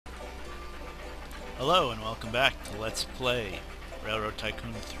Hello and welcome back to Let's Play Railroad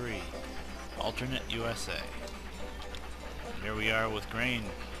Tycoon 3 Alternate USA. Here we are with grain,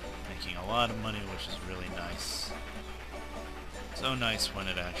 making a lot of money, which is really nice. So nice when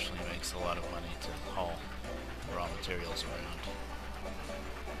it actually makes a lot of money to haul raw materials around.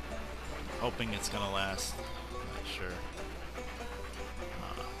 Hoping it's gonna last, not sure.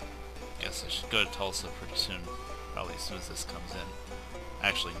 Guess I should go to Tulsa pretty soon, probably as soon as this comes in.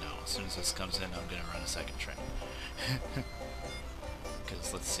 Actually, no. As soon as this comes in, I'm going to run a second train.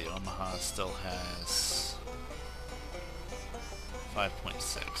 Because, let's see, Omaha still has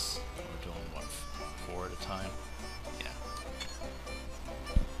 5.6. We're doing, what, 4 at a time? Yeah.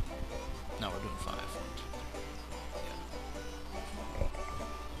 No, we're doing 5. Yeah.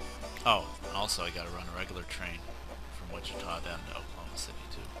 Oh, also I got to run a regular train from Wichita down to Oklahoma City,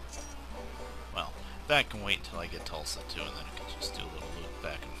 too. Well, that can wait until I get Tulsa, too, and then I can just do a little loop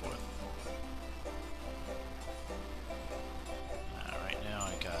back and forth. Right now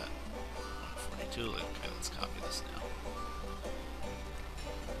I got 142. Okay, let's copy this now.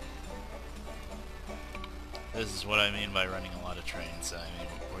 This is what I mean by running a lot of trains. I mean,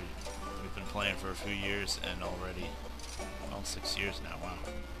 we've been playing for a few years, and already, well, 6 years now. Wow,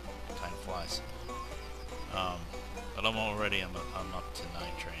 time flies. But I'm up to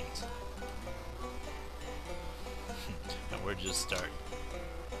 9 trains. And we're just starting.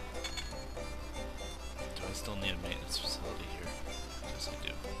 Do I still need a maintenance facility here? Yes, I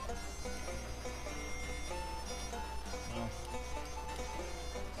do. Well,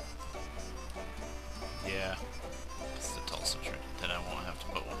 yeah, it's the Tulsa train. Then I won't have to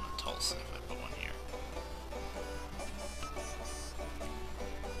put one in Tulsa if I put one here.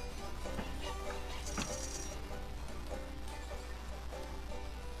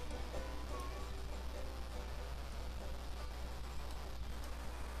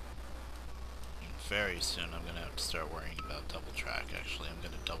 Very soon I'm going to have to start worrying about double track. Actually, I'm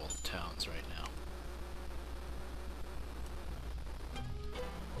going to double the towns right now.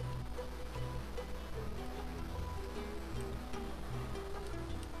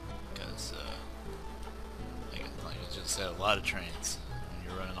 Because, like I just said, a lot of trains. When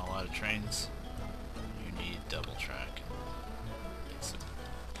you're running a lot of trains, you need double track. It's a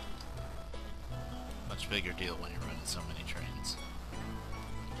much bigger deal when you're running so many trains.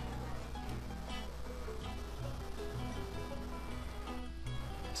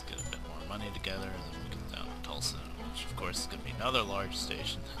 Money together, and then we get down to Tulsa, which of course is going to be another large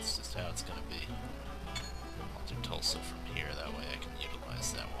station. That's just how it's going to be. I'll do Tulsa from here, that way I can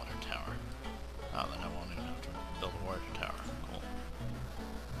utilize that water tower. Oh, then I won't even have to build a water tower. Cool.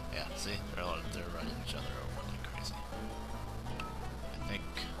 Yeah, see? They're running each other over like crazy. I think,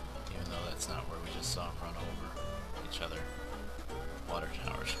 even though that's not where we just saw them run over each other, water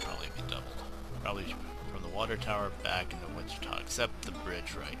tower should probably be doubled. Probably from the water tower back into Wichita, except the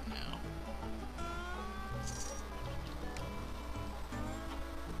bridge right now.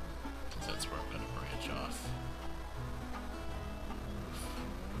 That's where I'm going to branch off.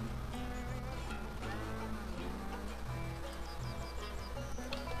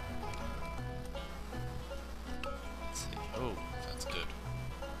 Let's see. Oh, that's good.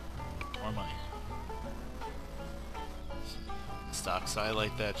 More money. Stocks high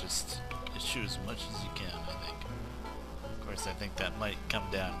like that, just shoot as much as you can, I think. Of course, I think that might come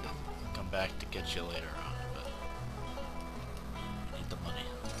back to get you later on, but you need the money.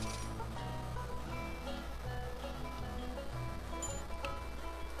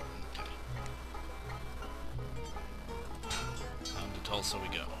 Tulsa we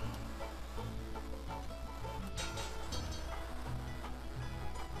go.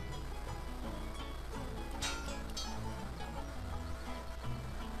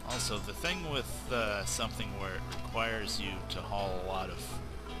 Also, the thing with something where it requires you to haul a lot of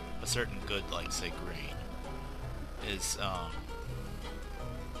a certain good, like say grain, is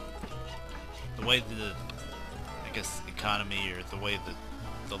the way the, I guess, economy or the way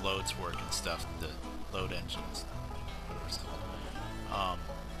the loads work and stuff, the load engines, whatever it's called.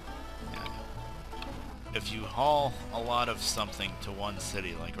 Yeah. If you haul a lot of something to one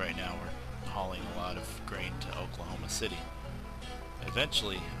city, like right now we're hauling a lot of grain to Oklahoma City,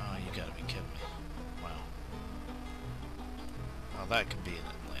 eventually, oh, you gotta be kidding me. Wow. Well, that could be an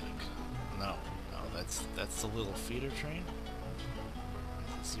Atlantic. No, that's the little feeder train?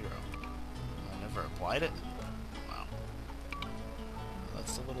 It's 0. I never applied it? Wow. Well,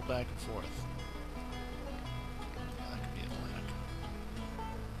 that's a little back and forth.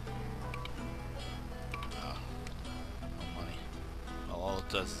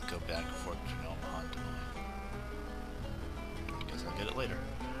 Does is go back and forth between Omaha and Des Moines. Guess I'll get it later.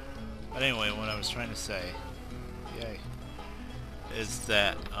 But anyway, what I was trying to say, yay, is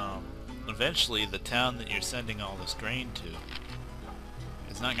that eventually the town that you're sending all this grain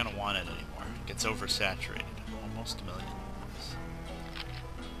to is not going to want it anymore. It gets oversaturated. Almost a million.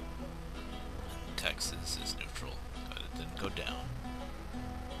 Texas is neutral, but it didn't go down.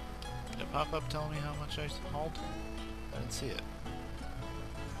 Did it pop up telling me how much I hauled? I didn't see it.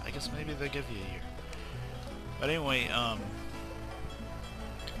 I guess maybe they give you a year. But anyway,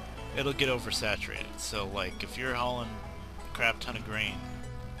 it'll get oversaturated. So like if you're hauling a crap ton of grain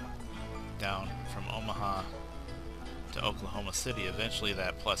down from Omaha to Oklahoma City, eventually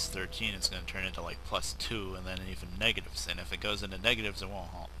that plus 13 is going to turn into like plus 2 and then even negatives. And if it goes into negatives, it won't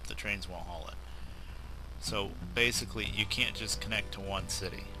haul. The trains won't haul it. So basically you can't just connect to one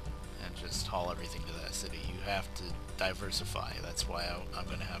city and just haul everything to that city. You have to diversify. That's why I'm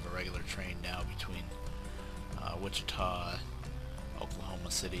going to have a regular train now between Wichita,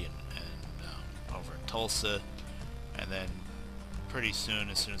 Oklahoma City, and over in Tulsa. And then pretty soon,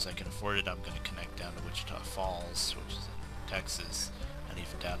 as soon as I can afford it, I'm going to connect down to Wichita Falls, which is in Texas, and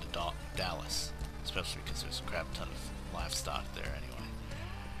even down to Dallas, especially because there's a crap ton of livestock there anyway.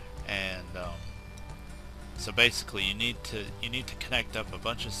 And so basically, you need to connect up a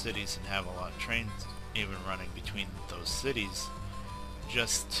bunch of cities and have a lot of trains even running between those cities,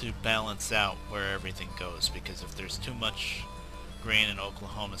 just to balance out where everything goes. Because if there's too much grain in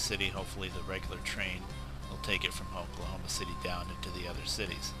Oklahoma City, hopefully the regular train will take it from Oklahoma City down into the other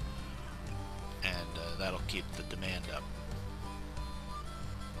cities, and that'll keep the demand up.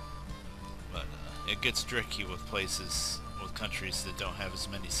 But it gets tricky with countries that don't have as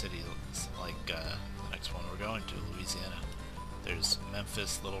many cities, like the next one we're going to, Louisiana. There's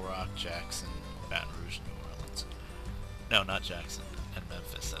Memphis, Little Rock, Jackson, Baton Rouge, New Orleans. No, not Jackson and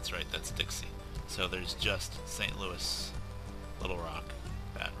Memphis, that's right, that's Dixie. So there's just St. Louis, Little Rock,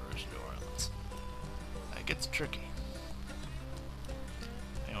 Baton Rouge, New Orleans. That gets tricky.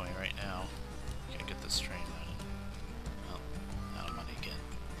 Anyway, right now, gotta get this train running. Oh, out of money again.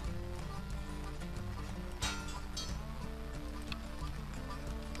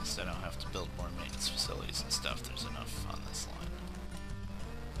 At least I don't have to build more maintenance facilities and stuff. There's enough on this line.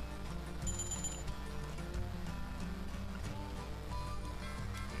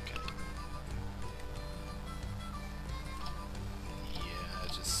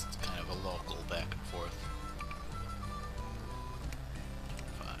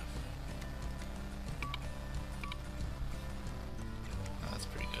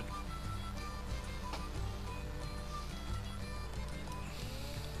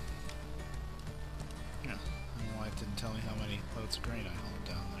 Tell me how many loads of grain I hauled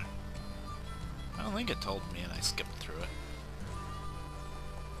down there. I don't think it told me and I skipped through it.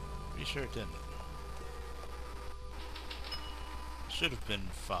 Pretty sure it didn't. Should have been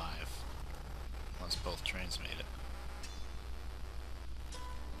 5. Unless both trains made it.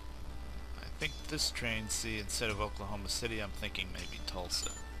 I think this train, see, instead of Oklahoma City, I'm thinking maybe Tulsa.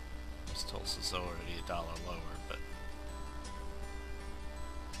 Because Tulsa's already $1 lower, but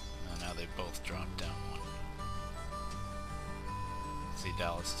now they both dropped down 1. See,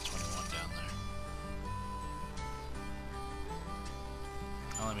 Dallas is 21 down there.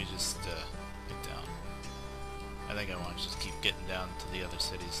 Now let me just get down. I think I want to just keep getting down to the other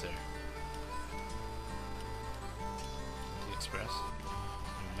cities there. The Express.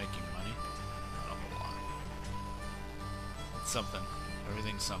 You're making money? Not a whole lot. It's something.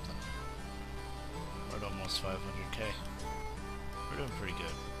 Everything's something. We're at almost 500k. We're doing pretty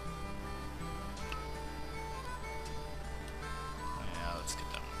good. Let's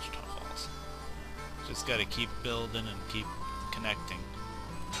get that Wichita Falls. Just gotta keep building and keep connecting.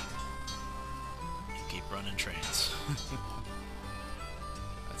 Keep running trains.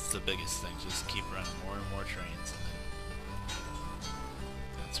 That's the biggest thing, just keep running more and more trains, and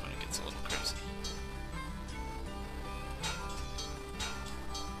then that's when it gets a little crazy.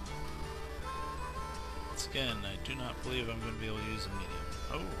 Once again, I do not believe I'm going to be able to use a medium.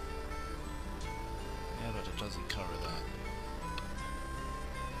 Oh! Yeah, but it doesn't cover that.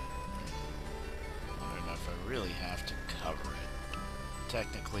 If I really have to cover it,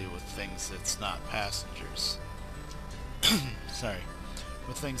 technically with things that's not passengers. Sorry,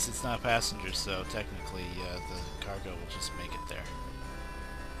 with things that's not passengers, so technically the cargo will just make it there.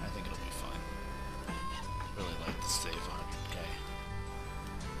 I think it'll be fine. Really like to save 100k,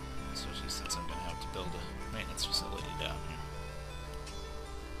 especially since I'm going to have to build a maintenance facility down here.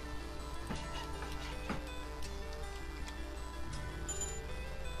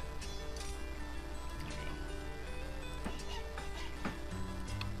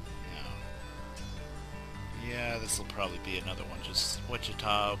 this will probably be another one, just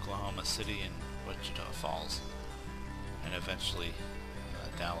Wichita, Oklahoma City, and Wichita Falls. And eventually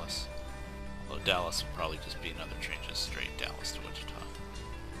Dallas. Although Dallas will probably just be another train, just straight Dallas to Wichita.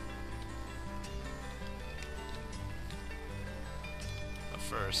 But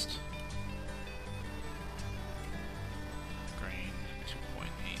first, grain 2.8.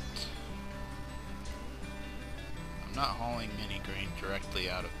 I'm not hauling any grain directly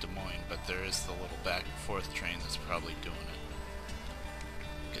out of Des Moines, but there is the little back and forth train that's probably doing it.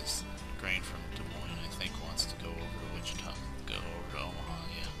 Because grain from Des Moines, I think, wants to go over to Wichita, go over to Omaha,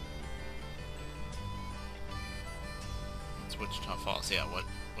 yeah. It's Wichita Falls, yeah,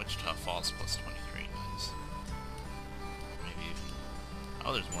 Wichita Falls plus 23, nice. Maybe even...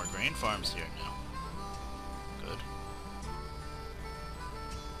 Oh, there's more grain farms here now. Good.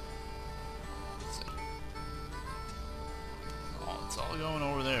 It's all going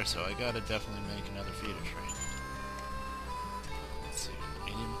over there, so I gotta definitely make another feeder train. Let's see, will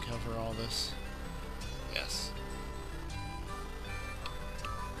the medium cover all this? Yes.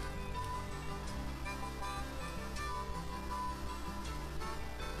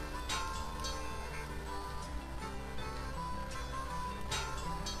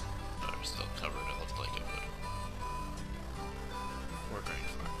 But we're still covered, it looked like it would. 4 grain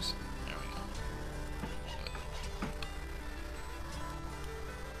farms. There we go.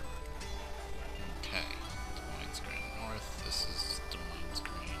 Okay, Des Moines grain north, this is Des Moines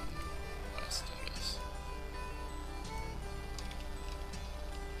grain west, I guess.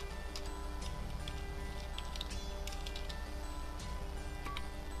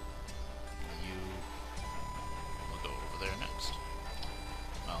 You will go over there next.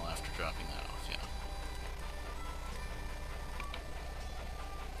 Well, after dropping that off, yeah.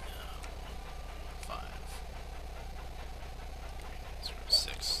 5.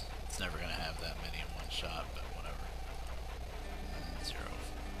 6. It's never gonna have that many in one shot, but whatever. 0.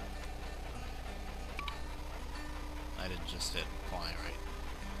 I didn't just hit apply right.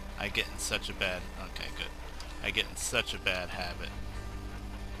 I get in such a bad... Okay, good. I get in such a bad habit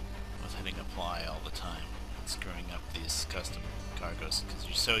with hitting apply all the time and screwing up these custom cargoes, because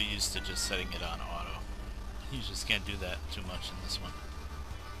you're so used to just setting it on auto. You just can't do that too much in this one.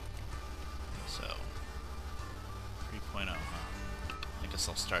 So, 3.0, huh? I guess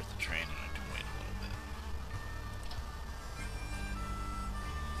I'll start the train and I can wait a little bit.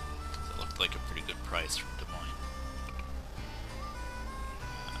 'Cause it looked like a pretty good price from Des Moines.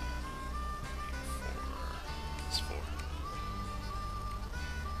 4. It's 4.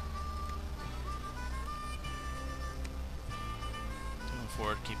 Doing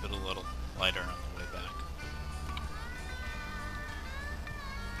 4 to keep it a little lighter on the way back.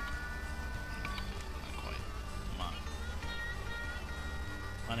 Not quite. Come on.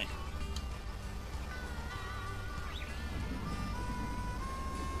 Money.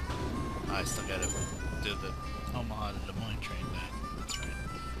 I still gotta do the Omaha to Des Moines train back. That's right.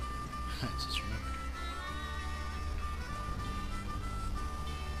 I just remembered.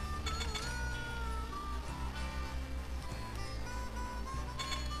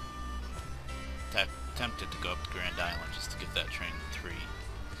 Tempted to go up to Grand Island just to get that train 3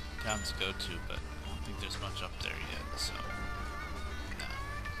 towns to go to, but I don't think there's much up there yet, so nah,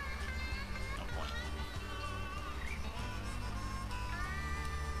 no point.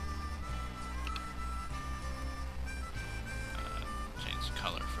 Change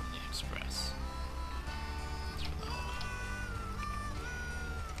color from the Express. That's for the home.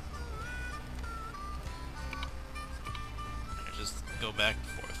 Or just go back and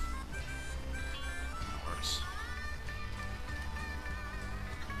forth.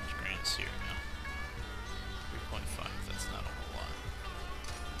 How much grain is here now? 3.5, that's not a whole lot.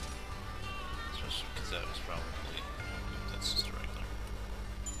 Especially because that was probably... that's just a regular.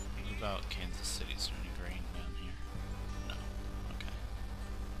 What about Kansas City? Is there any grain down here? No. Okay.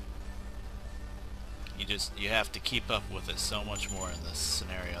 You have to keep up with it so much more in this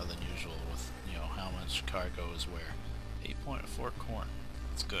scenario than usual with, you know, how much cargo is where. 8.4 corn.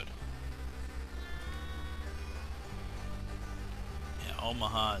 That's good.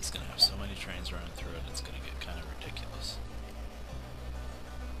 Omaha is going to have so many trains running through it, it's going to get kind of ridiculous.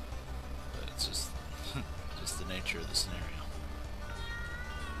 But it's just, just the nature of the scenario.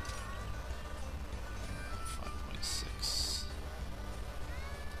 5.6.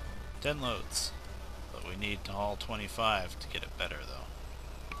 10 loads. But we need to haul 25 to get it better, though.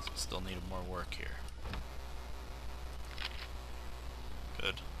 So we still need more work here.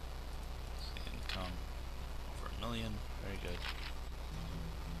 Good. Income over 1 million. Very good.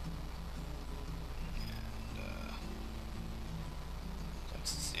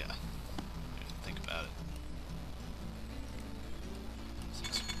 Taxes, yeah. I didn't think about it.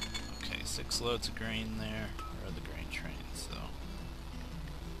 6 loads of grain there. Where are the grain trains, though?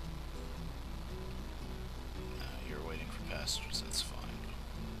 You're waiting for passengers, that's fine.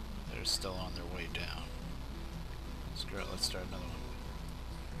 They're still on their way down. Screw it, let's start another one.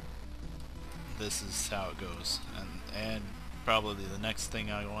 This is how it goes. And probably the next thing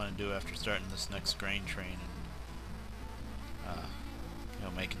I want to do after starting this next grain train and you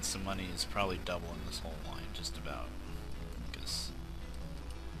know, making some money is probably doubling this whole line just about, because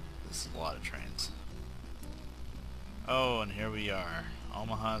this is a lot of trains. Oh, and here we are.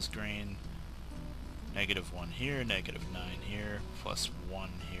 Omaha's grain, -1 here, -9 here,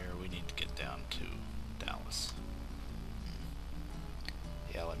 +1 here. We need to get down to Dallas.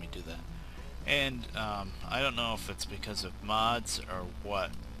 Yeah, let me do that. And I don't know if it's because of mods or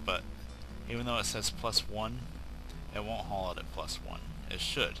what, but even though it says +1, it won't haul it at +1. It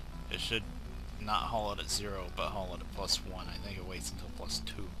should. It should not haul it at 0, but haul it at +1. I think it waits until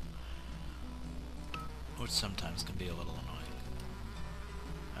 +2, which sometimes can be a little annoying.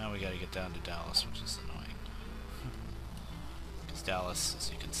 Now we gotta get down to Dallas, which is annoying. Because Dallas, as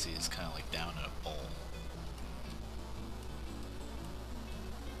you can see, is kind of like down in a bowl.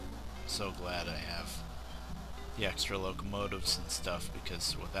 So glad I have the extra locomotives and stuff,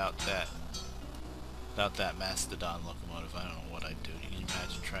 because without that Mastodon locomotive, I don't know what I'd do. Can you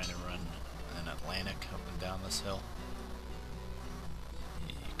imagine trying to run an Atlantic up and down this hill?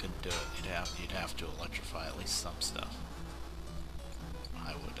 You couldn't do it. You'd have to electrify at least some stuff.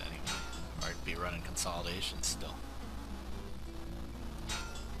 I would anyway. Or I'd be running consolidation still.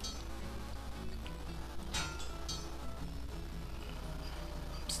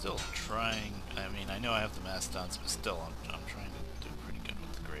 Still trying. I mean, I know I have the Mastodons, but still, I'm trying to do pretty good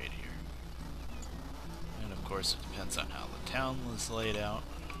with the grade here. And of course, it depends on how the town was laid out.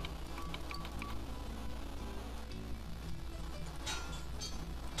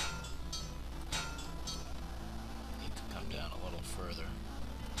 Need to come down a little further,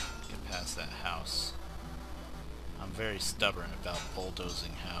 get past that house. I'm very stubborn about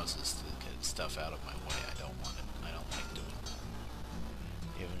bulldozing houses to get stuff out of my way. I don't want it. I don't like doing that.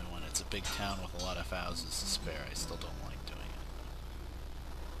 Even when it's a big town with a lot of houses to spare, I still don't like doing it.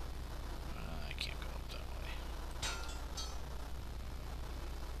 I can't go up that way.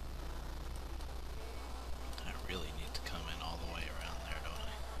 I really need to come in all the way around there, don't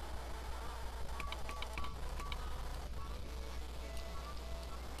I?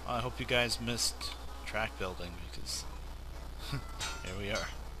 Well, I hope you guys missed track building, because here we are.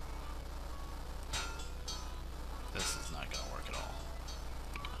 This is not going to work at all.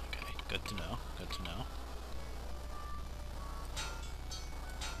 Good to know, good to know.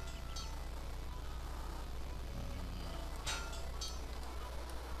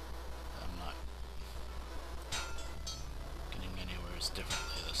 I'm not getting anywhere as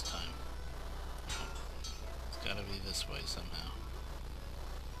differently this time. It's gotta be this way somehow.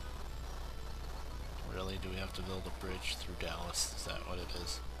 Really? Do we have to build a bridge through Dallas? Is that what it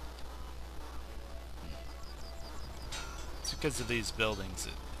is? It's because of these buildings.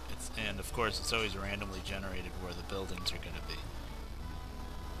 And of course, it's always randomly generated where the buildings are going to be.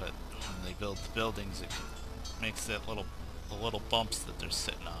 But when they build the buildings, it makes that the little bumps that they're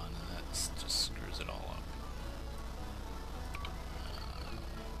sitting on, and that just screws it all up.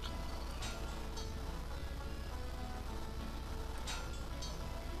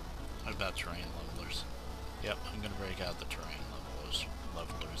 What about terrain levelers? Yep, I'm going to break out the terrain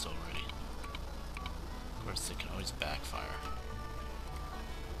levelers already. Of course, they can always backfire.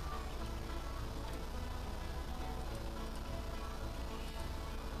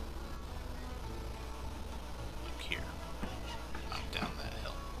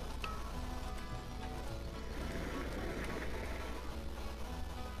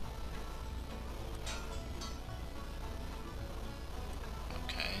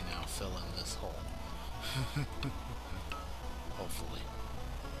 Fill in this hole. Hopefully.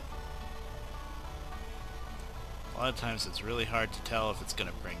 A lot of times it's really hard to tell if it's going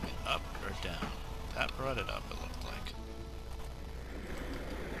to bring it up or down. That brought it up, it looked like.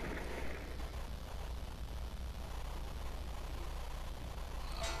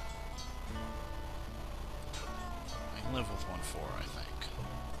 I can live with 1.4, I think.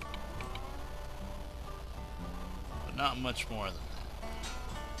 But not much more than that.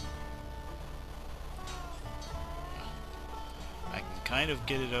 I can kind of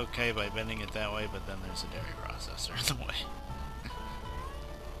get it okay by bending it that way, but then there's a dairy processor in the way.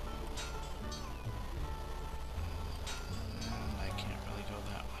 And I can't really go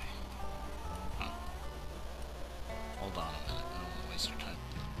that way. Huh. Hold on a minute, I don't want to waste your time.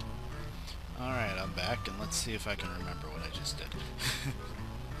 Alright, I'm back, and let's see if I can remember what I just did.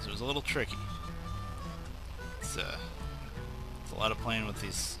 So it was a little tricky. It's a lot of playing with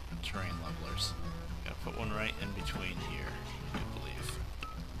these terrain levelers. Gotta put one right in between here, I do believe.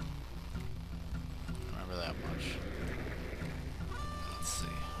 Remember that much. Let's see.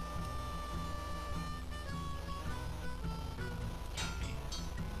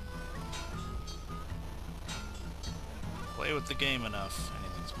 Play with the game enough,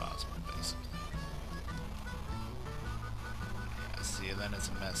 anything's possible, basically. Yeah, see, and then it's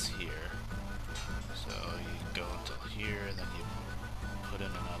a mess here. So you go until here, and then you put in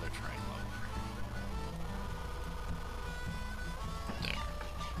another terrain leveler.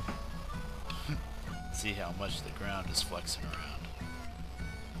 There. See how much the ground is flexing around.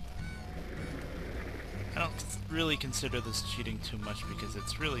 I don't really consider this cheating too much because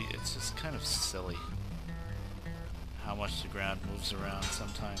it's just kind of silly how much the ground moves around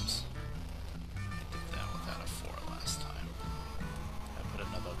sometimes. I did that without a 4 last time. I put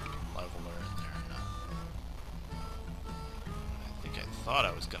another leveler in there. No. I think I thought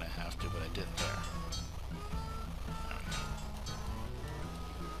I was going to have to, but I didn't there. There we go.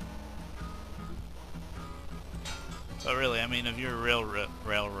 But really, I mean, if you're a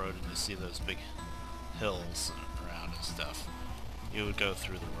railroad and you see those big hills around and stuff, you would go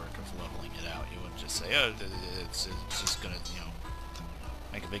through the work of leveling it out. You wouldn't just say, oh, it's just gonna, you know,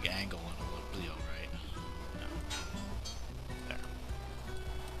 make a big angle and a little deal, right? No. There.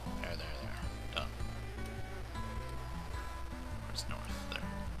 Done. Where's north? There.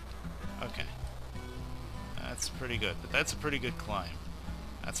 Okay. That's pretty good, but that's a pretty good climb.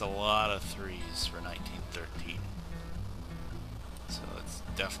 That's a lot of 3s for 1913. So it's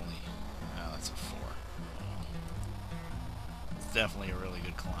definitely, that's a 4. Definitely a really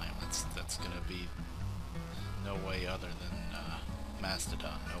good climb. That's gonna be no way other than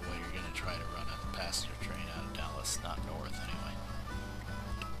Mastodon. No way you're gonna try to run a passenger train out of Dallas, not north anyway.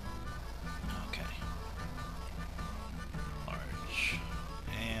 Okay. Large.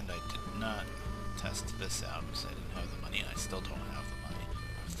 And I did not test this out because I didn't have the money. I still don't have the money.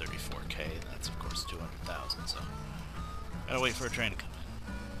 I have 34K, and that's of course 200,000. So gotta wait for a train to come in.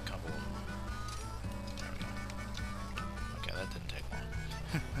 A couple of them. That didn't take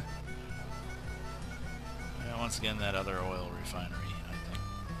long. And once again, that other oil refinery, I think,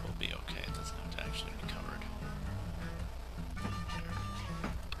 will be okay. It doesn't have to actually be covered.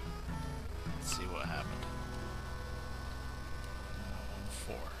 There. Let's see what happened.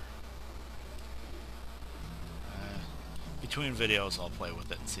 4. Between videos, I'll play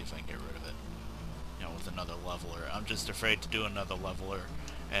with it and see if I can get rid of it. You know, with another leveler. I'm just afraid to do another leveler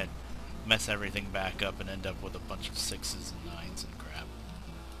and mess everything back up and end up with a bunch of 6s and 9s and crap.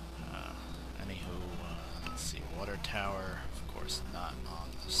 Anywho, let's see, water tower, of course not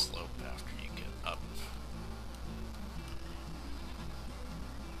on the slope after you get up.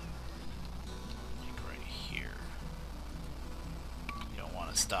 Like right here. You don't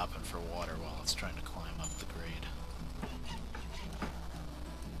want to stop it for water while it's trying to climb up the grade.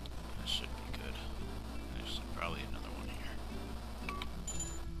 That should be good. There's probably another one here.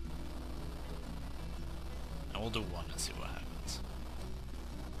 We'll do one and see what happens.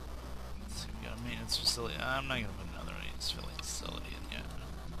 Let's see, we got a maintenance facility. I'm not going to put another maintenance facility in yet.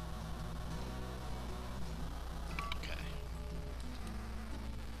 Okay.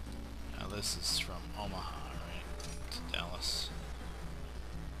 Now this is from Omaha, right? To Dallas.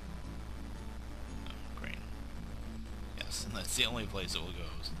 Oh, great. Yes, and that's the only place it will go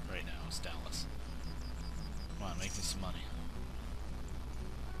right now is Dallas. Come on, make me some money.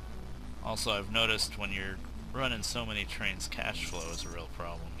 Also, I've noticed when you're running so many trains, cash flow is a real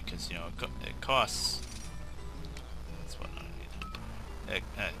problem because, you know, it costs. That's what I need.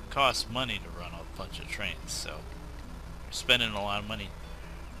 It costs money to run a bunch of trains, so you're spending a lot of money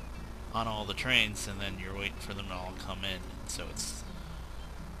on all the trains, and then you're waiting for them to all come in. So it's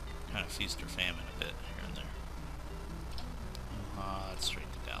kind of feast or famine a bit here and there.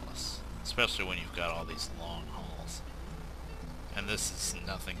 Straight to Dallas, especially when you've got all these long hauls. And this is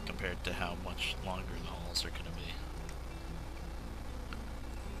nothing compared to how much longer the hauls are going to be.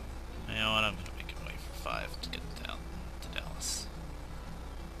 You know what, I'm going to make it wait for 5 to get down to Dallas.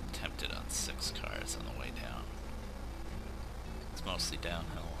 Tempted on 6 cars on the way down. It's mostly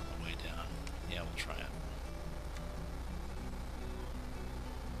downhill on the way down. Yeah, we'll try it.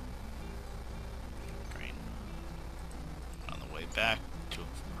 Great. On the way back, 2 and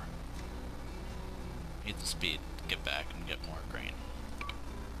 4. Need the speed to get back and get more grain.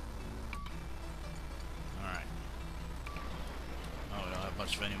 Alright. Oh, we don't have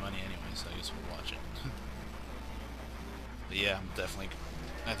much of any money anyway, so I guess we'll watch it. But yeah, I'm definitely,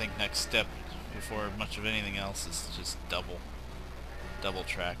 I think next step before much of anything else is just double double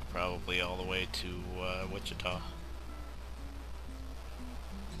track probably all the way to Wichita.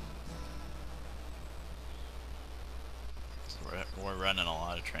 So we're running a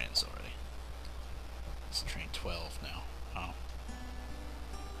lot of trains already. It's train 12 now. Oh.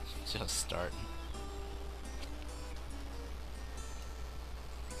 Just starting.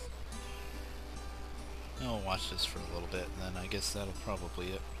 I'll watch this for a little bit, and then I guess that'll probably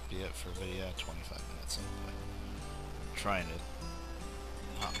be it for video. 25 minutes anyway. I'm trying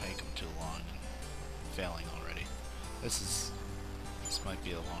to not make them too long and failing already. This might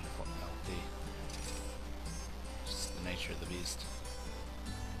be a long LP. Just the nature of the beast.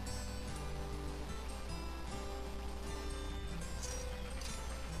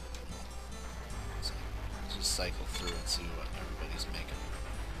 So just cycle through and see what everybody's making.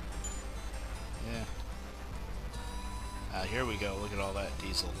 Yeah. Here we go. Look at all that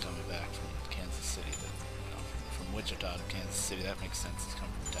diesel coming back from Kansas City. From Wichita to Kansas City. That makes sense. It's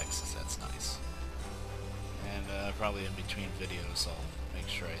coming from Texas. That's nice. And probably in between videos, I'll make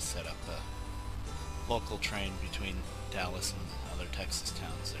sure I set up a local train between Dallas and other Texas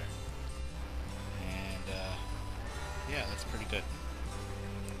towns there. And yeah, that's pretty good.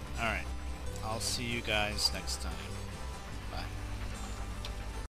 Alright. I'll see you guys next time.